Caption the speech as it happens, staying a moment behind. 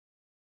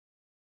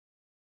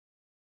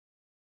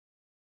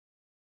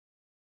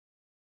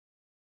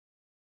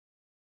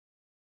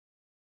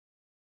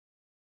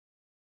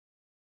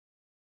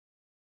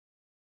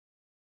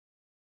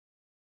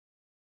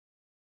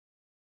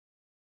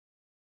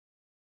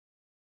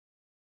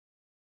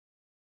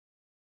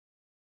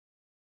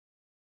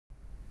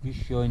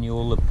Just showing you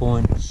all the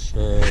points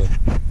where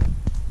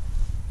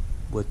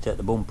to take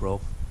the bumper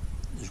off.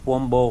 There's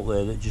one bolt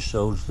there that just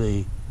shows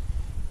the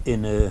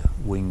inner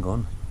wing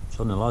on. It's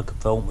only like a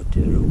felt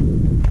material.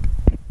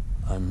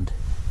 And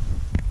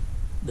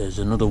there's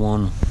another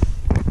one,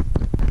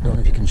 I don't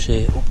know if you can see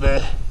it up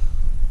there.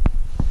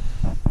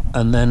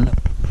 And then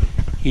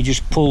you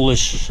just pull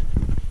this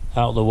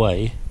out of the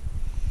way,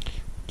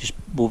 just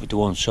move it to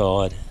one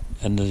side,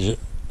 and there's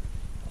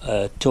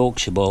a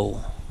Torx bolt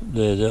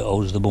there that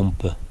holds the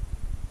bumper.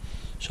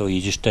 So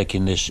you're just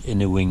taking this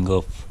inner wing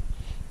off,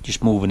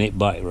 just moving it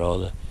back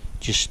rather,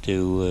 just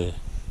to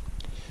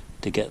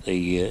get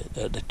the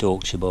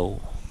Torx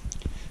bolt.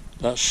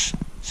 That's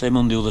same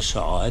on the other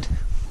side.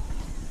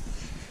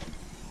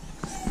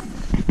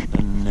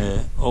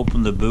 And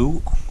open the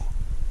boot,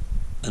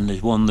 and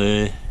there's one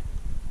there. You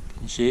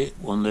can see it,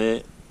 one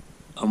there,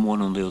 and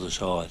one on the other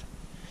side.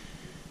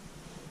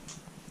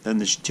 Then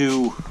there's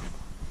two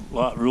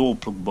like roll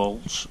plug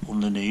bolts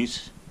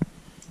underneath,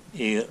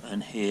 here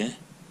and here.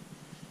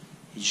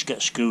 You just get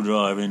a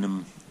screwdriver in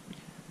and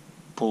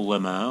pull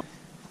them out.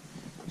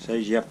 It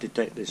says you have to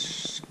take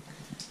this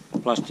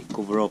plastic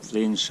cover off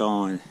the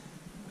inside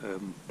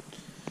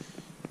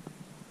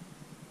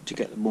to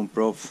get the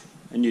bumper off,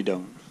 and you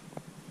don't.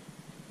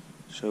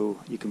 So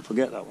you can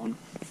forget that one,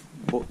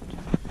 but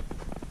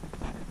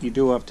you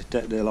do have to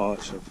take the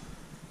lights off.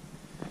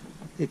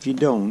 If you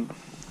don't,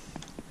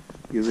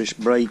 you risk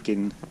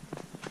breaking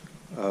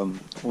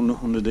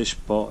under this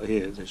part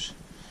here. There's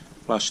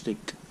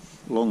plastic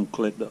long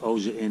clip that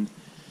holds it in,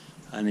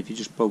 and if you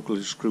just poke a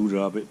little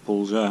screwdriver, it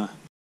pulls out.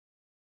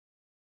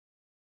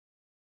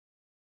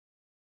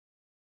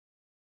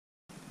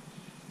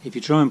 If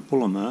you try and pull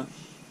them out,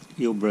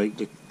 you'll break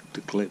the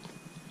clip.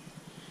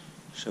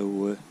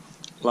 So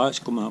lights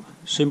come up,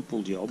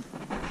 simple job.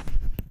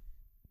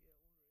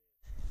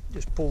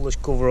 Just pull this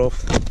cover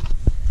off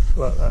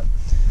like that,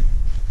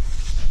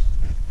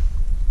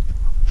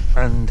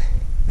 and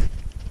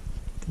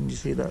can you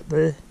see that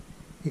there?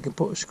 You can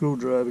put a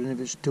screwdriver in if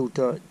it's too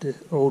tight to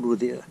hold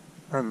with your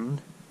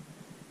hand.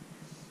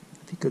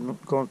 If you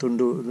can't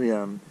undo it with your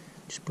hand,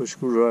 just put a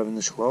screwdriver in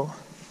the slot.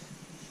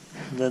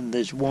 And then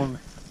there's one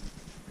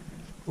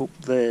up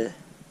there,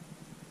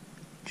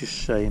 just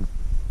same.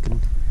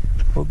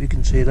 Hope you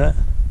can see that.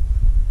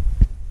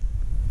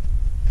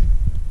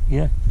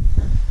 Yeah.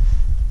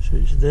 So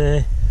it's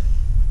there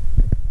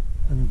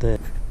and there.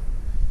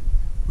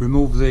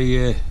 Remove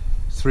the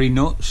 3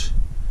 nuts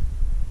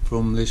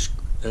from this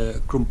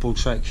crumpled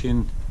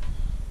section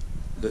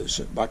that's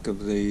at the back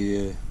of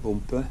the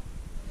bumper.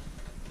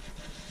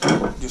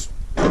 Just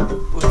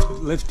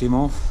lift him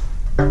off,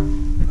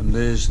 and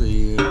there's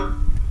the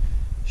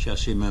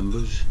chassis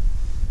members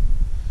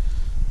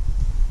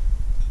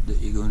that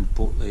you're going to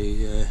put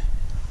the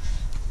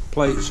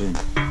plates in.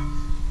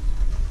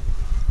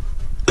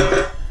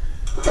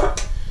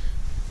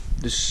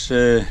 This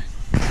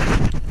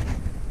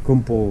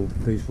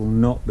crumpled piece will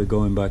not be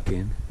going back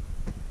in,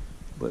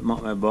 but it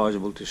might be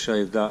advisable to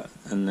save that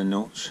and the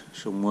nuts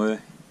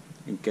somewhere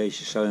in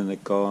case you're selling the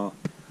car.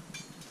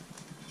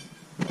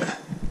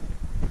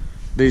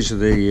 These are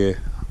the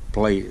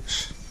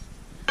plates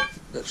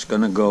that's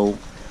going to go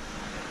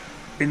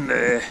in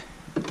there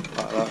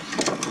like that,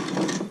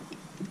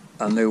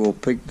 and they will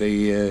pick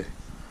the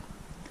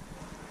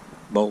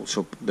bolts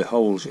up the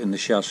holes in the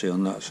chassis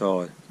on that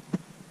side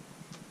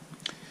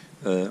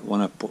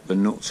when I put the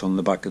nuts on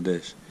the back of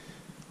this.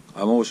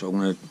 I'm also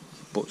going to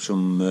put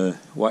some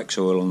wax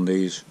oil on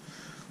these,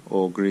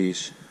 or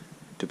grease,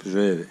 to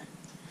preserve it.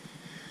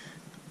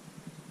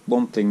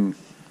 One thing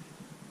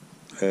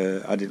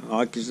I didn't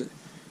like is that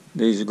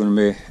these are going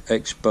to be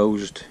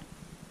exposed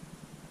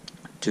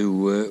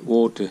to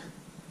water,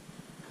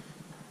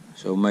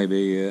 so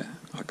maybe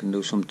I can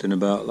do something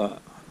about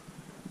that,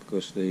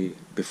 because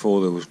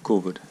before they was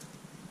covered.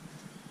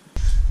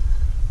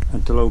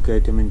 And to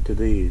locate them into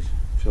these,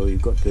 so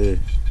you've got to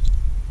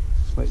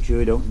make sure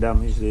you don't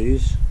damage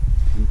these,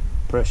 and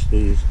press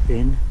these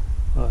in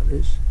like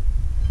this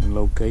and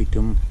locate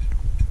them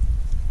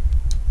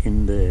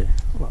in there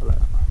like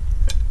that.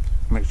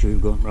 Make sure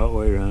you've got them right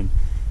way around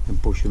and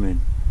push them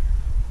in,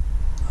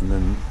 and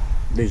then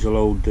these will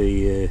hold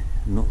the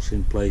nuts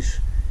in place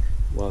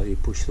while you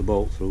push the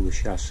bolt through the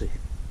chassis.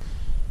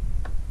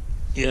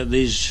 Yeah,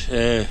 these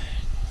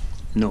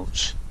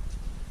nuts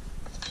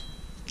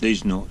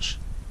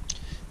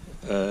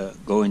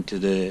go into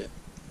there,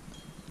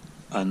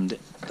 and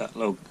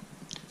that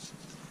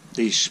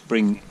these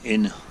spring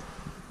in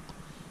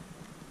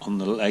on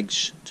the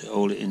legs to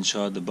hold it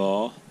inside the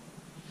bar,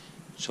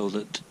 so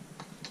that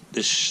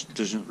this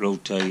doesn't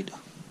rotate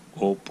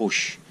or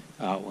push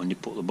out when you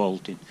put the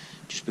bolt in.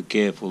 Just be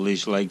careful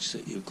these legs,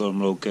 that you've got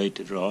them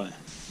located right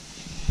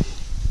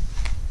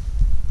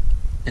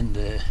in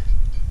there,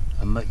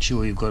 and make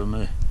sure you've got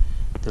them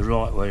the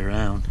right way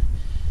around.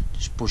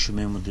 Just push them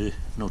in with the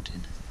nut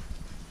in.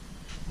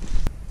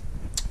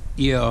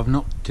 Yeah, I've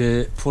not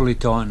fully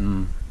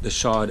tightened the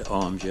side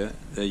arms yet.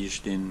 They're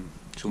just in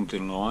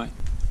something light,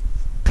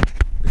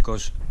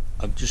 because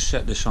I've just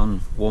set this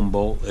on one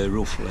bolt there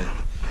roughly.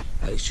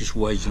 It's just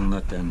wedging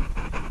that then,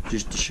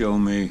 just to show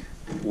me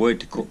where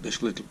to cut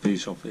this little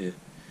piece off here.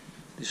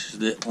 This is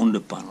the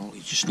under panel,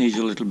 it just needs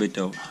a little bit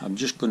out. I'm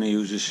just going to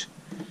use this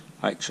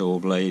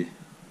hacksaw blade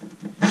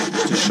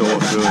just to saw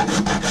through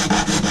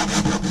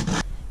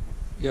it.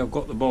 Yeah, I've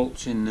got the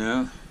bolts in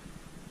now.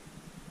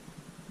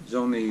 There's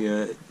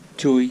only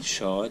 2 each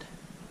side.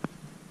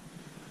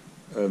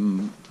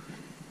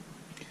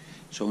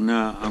 So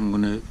now I'm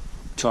going to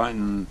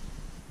tighten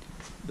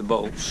the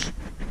bolts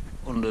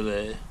under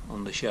there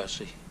on the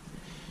chassis.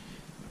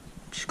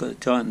 Just got to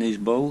tighten these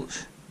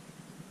bolts.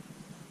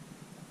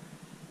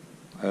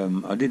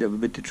 I did have a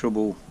bit of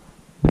trouble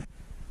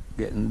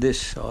getting this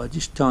side,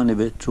 just tiny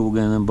bit of trouble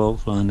getting them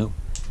bolts lined up.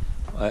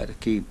 I had to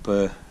keep,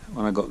 when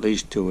I got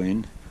these 2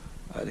 in,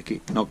 I had to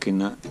keep knocking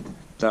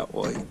that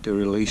way to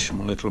release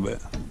them a little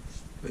bit,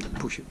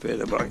 push it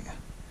further back.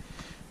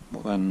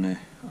 But then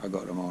I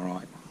got them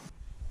alright.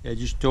 Yeah,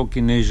 just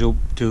torquing these up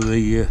to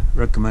the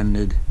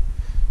recommended.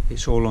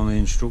 It's all on the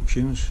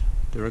instructions,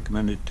 the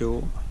recommended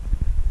torque.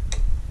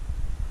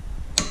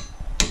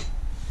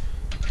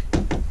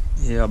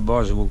 Yeah,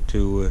 advisable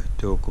to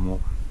torque them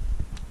up.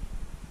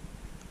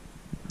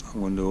 I'm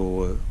going to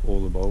do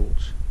all the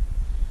bolts,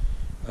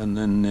 and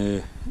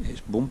then it's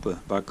bumper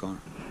back on.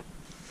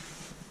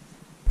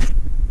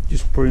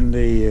 Just putting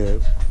the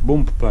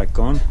bumper back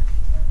on.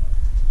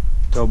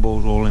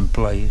 Towbar's all in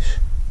place.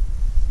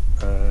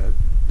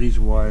 These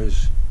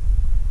wires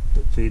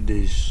that feed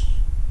these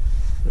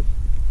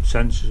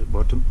sensors at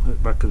bottom, at the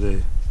back of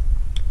the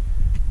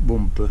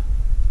bumper,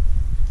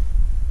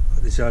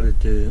 I decided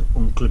to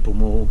unclip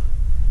them all.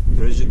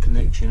 There is a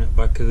connection at the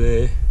back of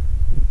there,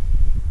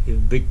 a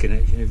big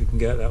connection if you can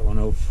get that one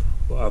off,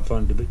 but I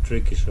found it a bit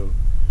tricky, so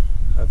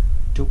I've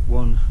took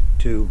 1,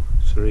 2,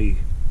 3,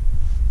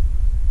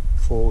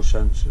 4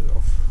 sensors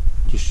off.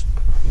 Just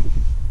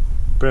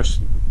press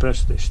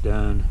this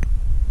down.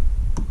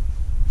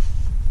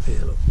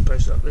 Here, look,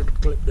 press that little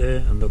clip there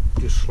and they'll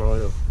just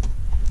slide off.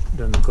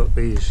 Then I've got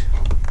these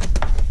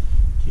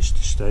just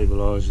to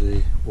stabilise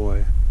the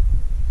wire.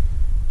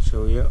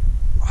 So yeah,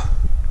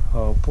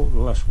 I'll put the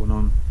last one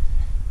on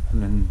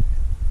and then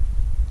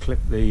clip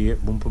the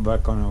bumper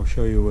back on. I'll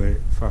show you where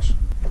it fastens.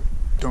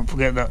 Don't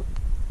forget that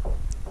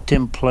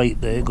tin plate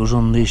there goes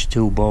on these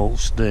 2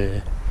 bolts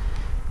there,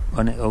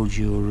 and it holds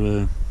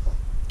your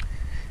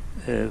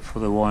for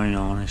the wiring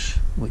harness,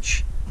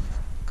 which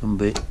can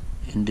be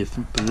in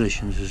different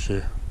positions.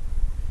 There's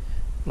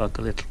like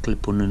a little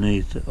clip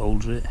underneath that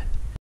holds it.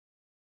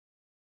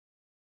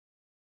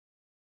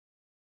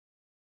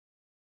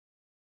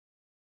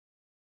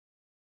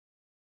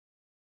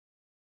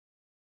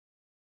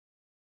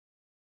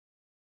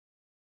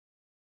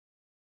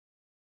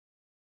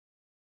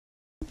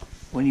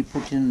 When you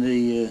put in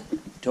the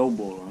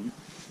Towbar on,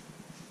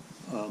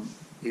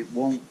 it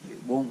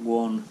won't go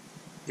on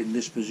in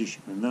this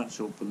position, and that's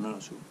up and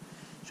that's up.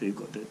 So you've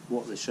got to,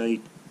 what they say,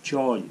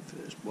 charge it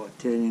first by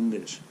turning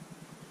this.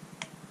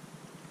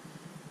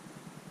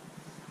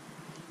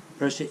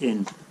 Press it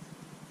in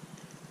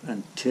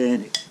and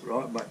turn it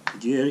right back.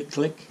 Did you hear it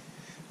click?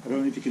 I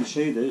don't know if you can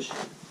see this,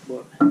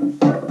 but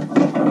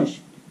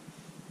just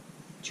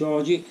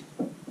charge it,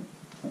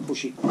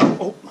 push it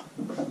up,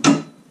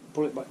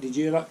 pull it back. Did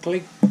you hear that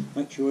click?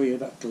 Make sure you hear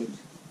that click,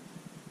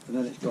 and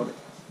then it's got it.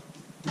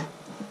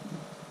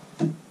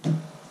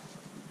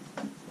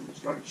 It's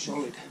got it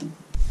solid.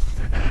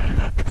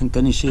 And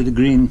can you see the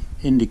green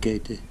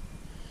indicator?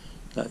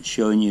 That's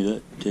showing you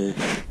that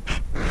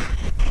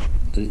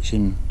that it's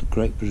in the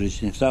correct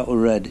position. If that were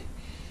red,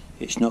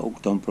 it's not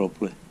hooked on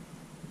properly.